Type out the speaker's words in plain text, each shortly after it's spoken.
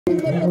This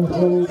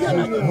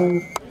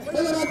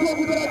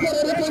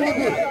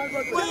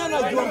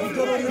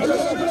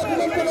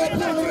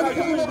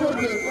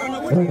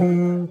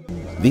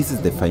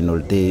is the final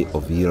day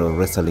of Euro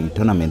Wrestling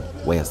Tournament,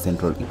 where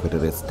Central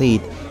Equatorial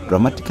State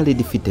dramatically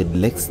defeated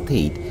Lake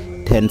State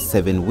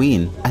 10-7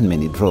 win and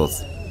many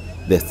draws.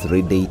 The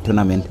three-day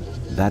tournament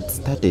that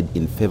started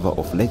in favor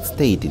of Lake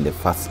State in the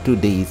first 2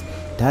 days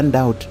turned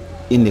out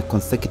in a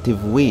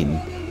consecutive win,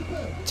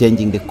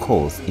 changing the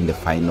course in the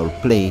final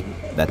play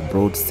that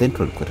brought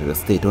Central Equatorial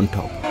State on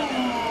top.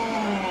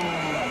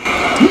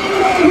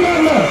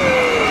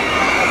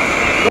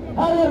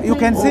 You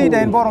can see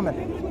the environment.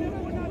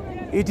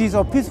 It is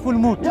a peaceful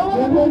mood,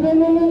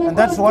 and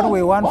that's what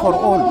we want for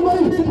all.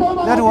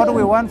 That's what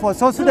we want for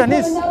South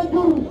Sudanese,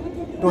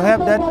 to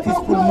have that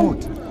peaceful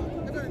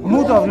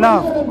mood of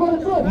love,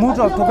 mood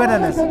of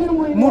togetherness,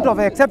 mood of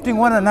accepting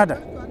one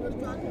another.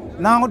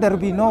 Now there will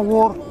be no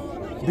war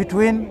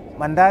between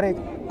Mandare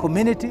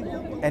community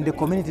and the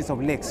communities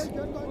of lakes.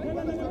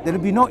 There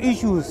will be no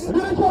issues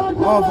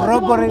of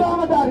robbery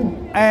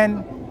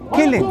and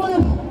killing,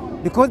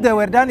 because they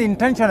were done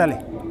intentionally.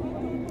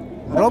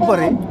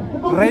 Robbery,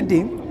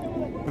 raiding,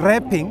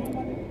 raping,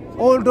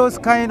 all those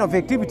kind of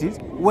activities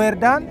were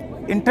done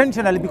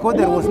intentionally because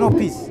there was no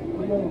peace.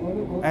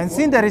 And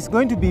since there is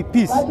going to be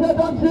peace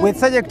with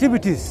such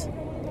activities,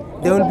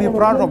 they will be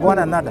proud of one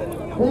another.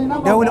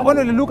 They will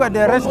only look at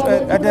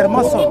their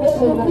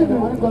muscles.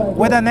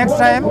 Whether next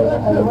time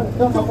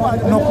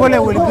Nokole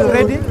will be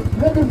ready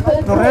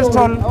to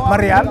restore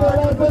Marial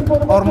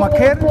or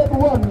Maker,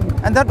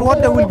 and that's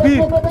what they will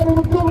be.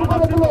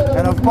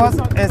 And of course,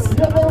 as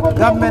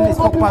government is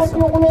focused,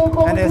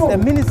 and as the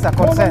minister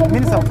concerned,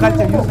 Minister of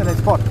Culture, Youth and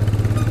Sport,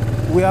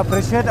 we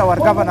appreciate our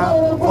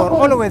governor for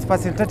always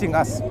facilitating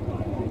us,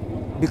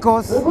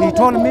 because he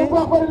told me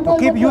to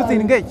keep youth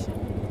engaged.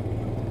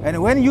 And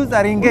when youth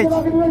are engaged,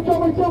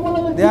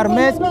 they are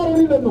made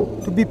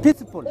to be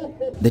peaceful.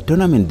 The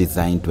tournament,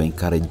 designed to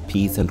encourage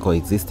peace and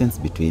coexistence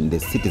between the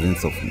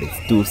citizens of the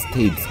two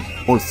states,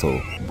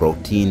 also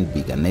brought in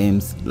bigger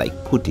names like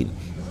Putin,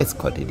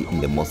 escorted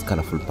in the most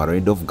colorful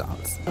parade of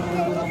girls.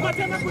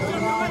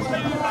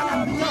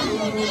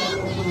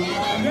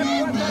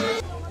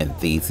 And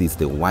this is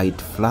the white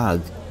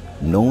flag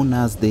known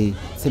as the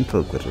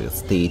Central Equatorial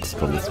State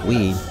strongest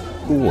wing,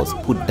 who was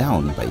put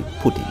down by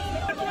Putin.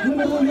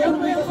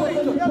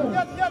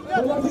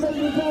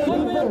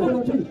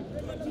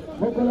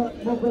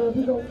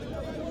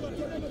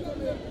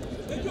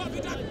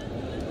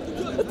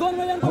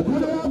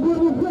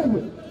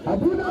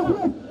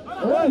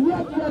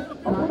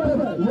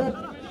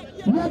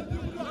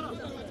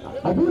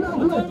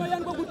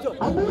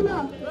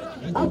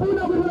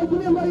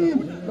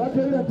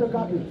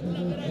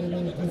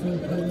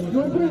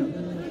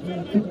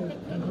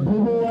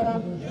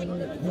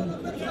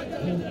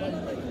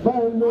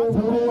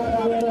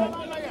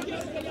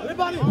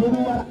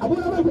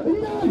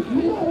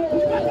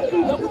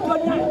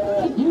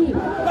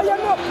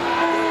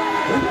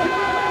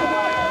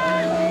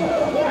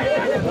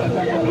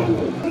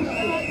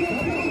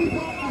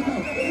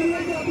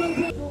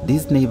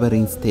 This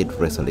neighboring state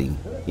wrestling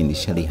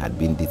initially had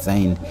been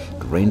designed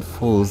to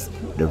reinforce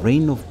the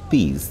reign of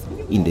peace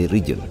in the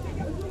region.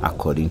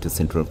 According to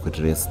Central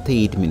Equatorial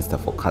State Minister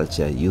for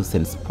Culture, Youth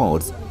and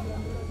Sports,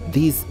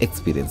 this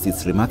experience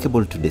is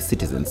remarkable to the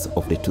citizens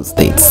of the two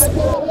states.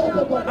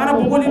 أنا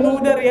بقول إنه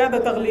ده رياضة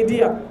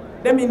تقليدية،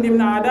 ده من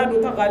ضمن عادات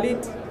وتقاليد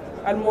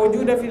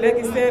الموجودة في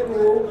ليك ستيت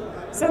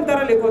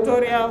وسنترال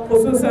إكواتوريا،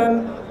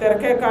 خصوصاً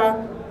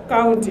تركيكا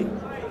كاونتي.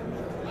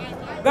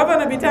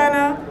 غفنا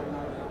بتاعنا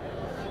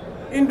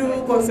عنده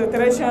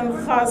كونسنتريشن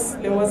خاص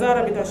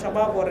لوزارة بتاع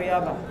الشباب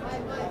والرياضة،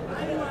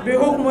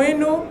 بحكم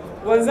إنه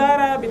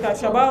وزارة بتاع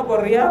الشباب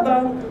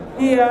والرياضة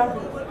هي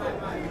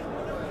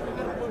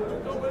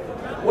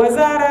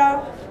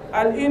وزارة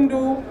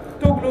الإندو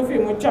تقلو في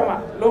مجتمع.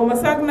 لو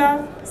مسكنا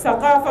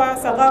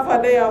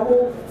ثقافة دي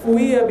هو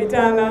هوية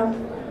بتاعنا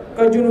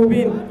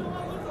كجنوبين.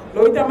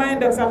 لو إنت ما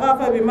عندك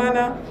ثقافة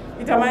بمعنى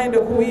إنت ما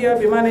عندك هوية،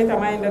 بمعنى إنت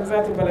ما عندك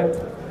ذات بلد.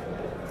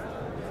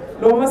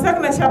 لو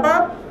مسكنا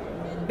شباب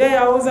دي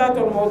هو ذات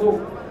الموضوع.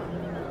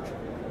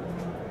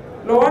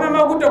 لو أنا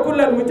ما قلت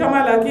كل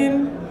المجتمع،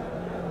 لكن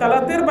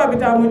 3/4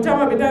 بتاع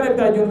المجتمع بتاعنا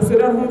بتاع جنوب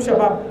السودان هم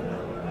شباب،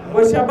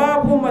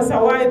 والشباب هم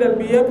سواعد اللي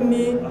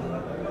بيبني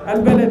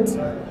البلد.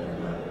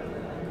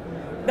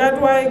 That's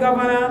why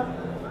governor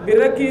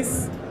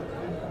بيركز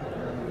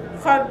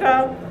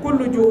حتى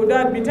كل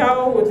جهودات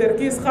بتاعه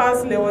وتركيز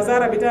خاص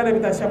لوزارة بتاعنا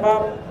بتاع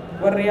الشباب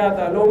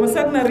والرياضة. لو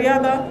مسكنا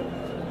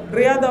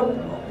رياضة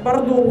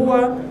برضو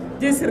هو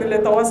جسر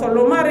للتواصل.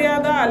 لو ما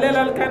رياضة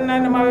علينا كنا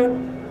ما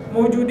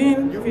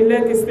موجودين في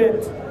ليك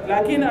ستيت،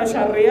 لكن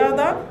عشان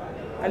رياضة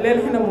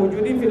علينا احنا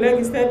موجودين في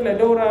ليك ستيت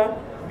لدورة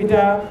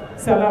بتاع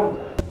سلام.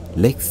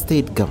 Lake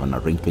State Governor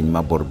Rinpin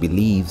Mabor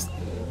believes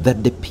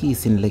that the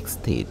peace in Lake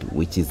State,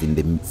 which is in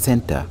the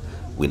center,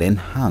 will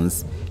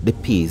enhance the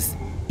peace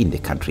in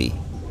the country.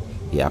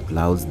 He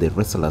applauds the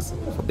wrestlers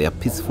for their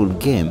peaceful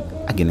game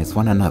against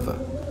one another.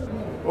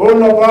 All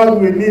of us,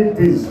 we need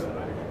peace.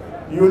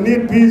 You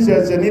need peace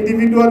as an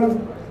individual.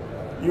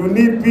 You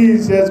need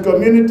peace as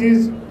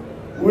communities.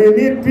 We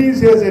need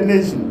peace as a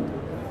nation.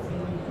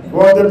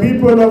 For the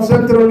people of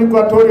Central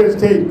Equatorial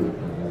State,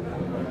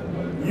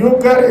 you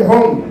carry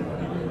home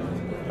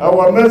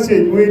our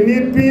message. We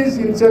need peace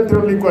in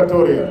Central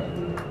Equatoria.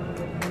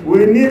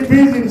 We need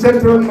peace in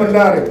Central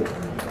Mandare.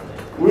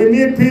 We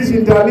need peace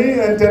in Tani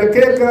and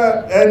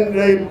Terekeka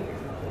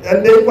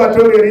and the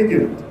Equatorial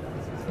region.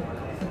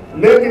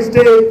 Lake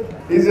State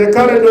is a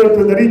corridor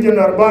to the region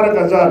of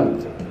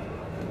Barakazal.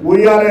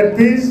 We are at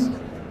peace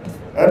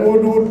and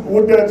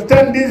would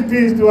extend this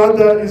peace to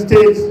other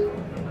states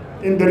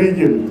in the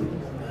region.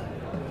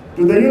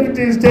 To the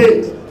Unity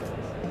State,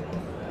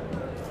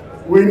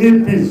 we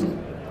need peace.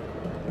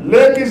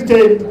 Lake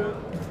State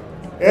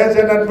has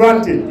an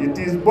advantage. It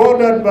is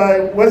bordered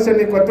by Western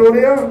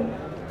Equatoria,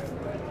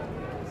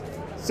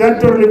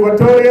 Central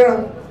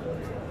Equatoria,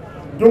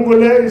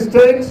 Jungule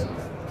State,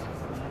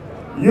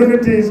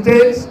 Unity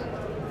State,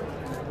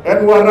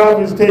 and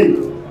Warab State.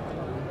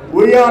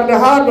 We are the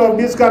heart of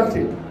this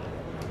country.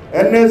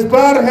 And as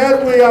far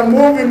as we are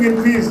moving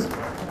in peace,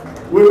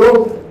 we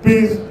hope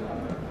peace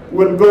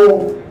will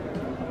go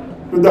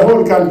to the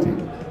whole country.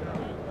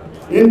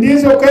 In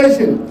this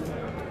occasion,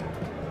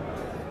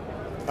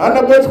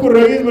 Ana Bashku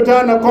Rais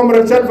Batana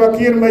Comrade Salva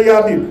Kiir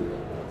Mayadit,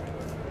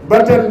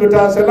 Batan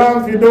Bata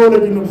Salam fi Dawla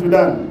Junub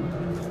Sudan.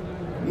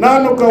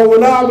 Nanu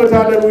Kawula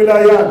Bata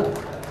Wilayat,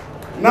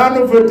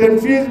 Nanu fi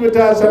Tanfiz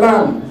Bata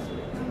Salam,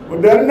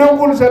 Udarna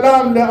Kul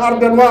Salam le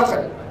Ardal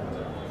Waqi.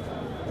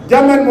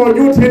 Jaman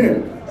Mawjud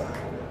hine.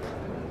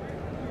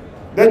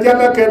 Da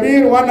Jama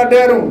Kabir wana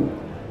derum,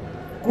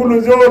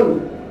 Kulu Zol,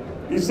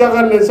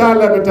 Isagal le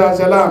Sala Bata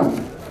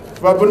Salam.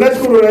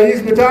 فبنشكر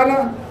الرئيس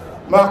بتاعنا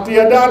مع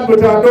قيادات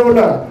بتاع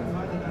دولة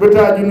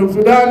بتاع جنوب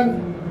السودان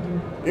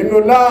إنه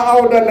لا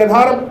عودة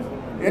للحرب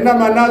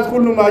إنما الناس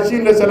كلهم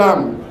ماشيين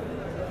لسلام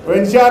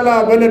وإن شاء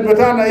الله بلد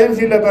بتاعنا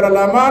يمشي لبر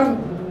الأمان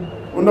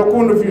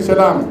ونكون في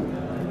سلام.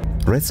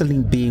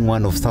 Wrestling being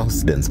one of South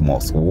Sudan's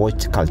most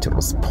watched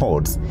cultural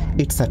sports,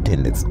 its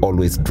attendance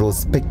always draws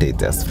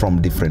spectators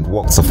from different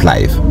walks of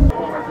life.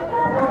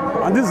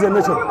 And this is the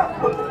nature.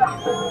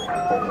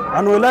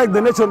 And we like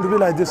the nature to be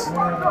like this.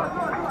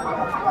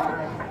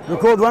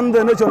 Because when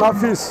the nation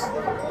has peace,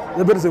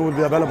 everything will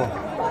be available.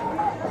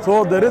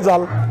 So the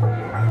result,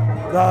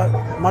 the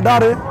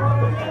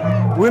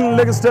Madare win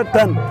Lake State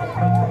 10,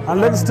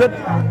 and Lake State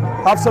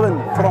have 7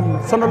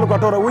 from Central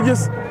Equatoria, which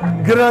is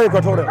Greater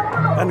Equatoria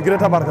and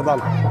Greater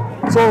Barkadal.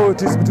 So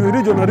it is between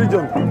region and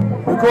region,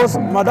 because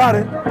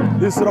Madare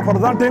is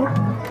representing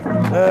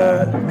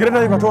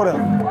Greater Equatoria,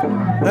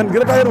 and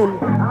Greater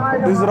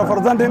Erul is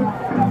representing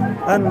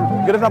and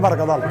Greater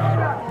Barkadal.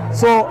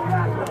 So,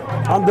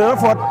 and the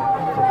effort,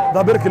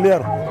 they're very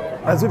clear,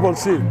 as people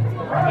see.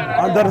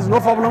 And there is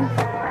no problem.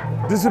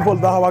 These people,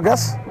 they are our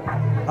guests.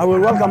 I will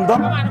welcome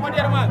them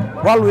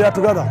while we are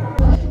together.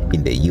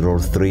 In the Euro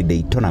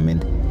 3-day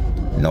tournament,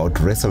 not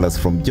wrestlers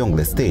from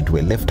Jonglei State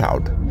were left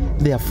out.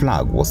 Their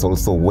flag was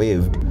also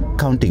waved,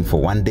 counting for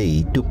one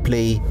day to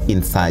play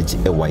in such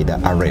a wider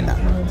arena.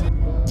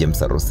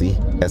 James Arusi,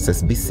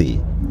 SSBC,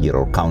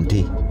 Euro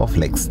County of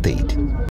Lake State.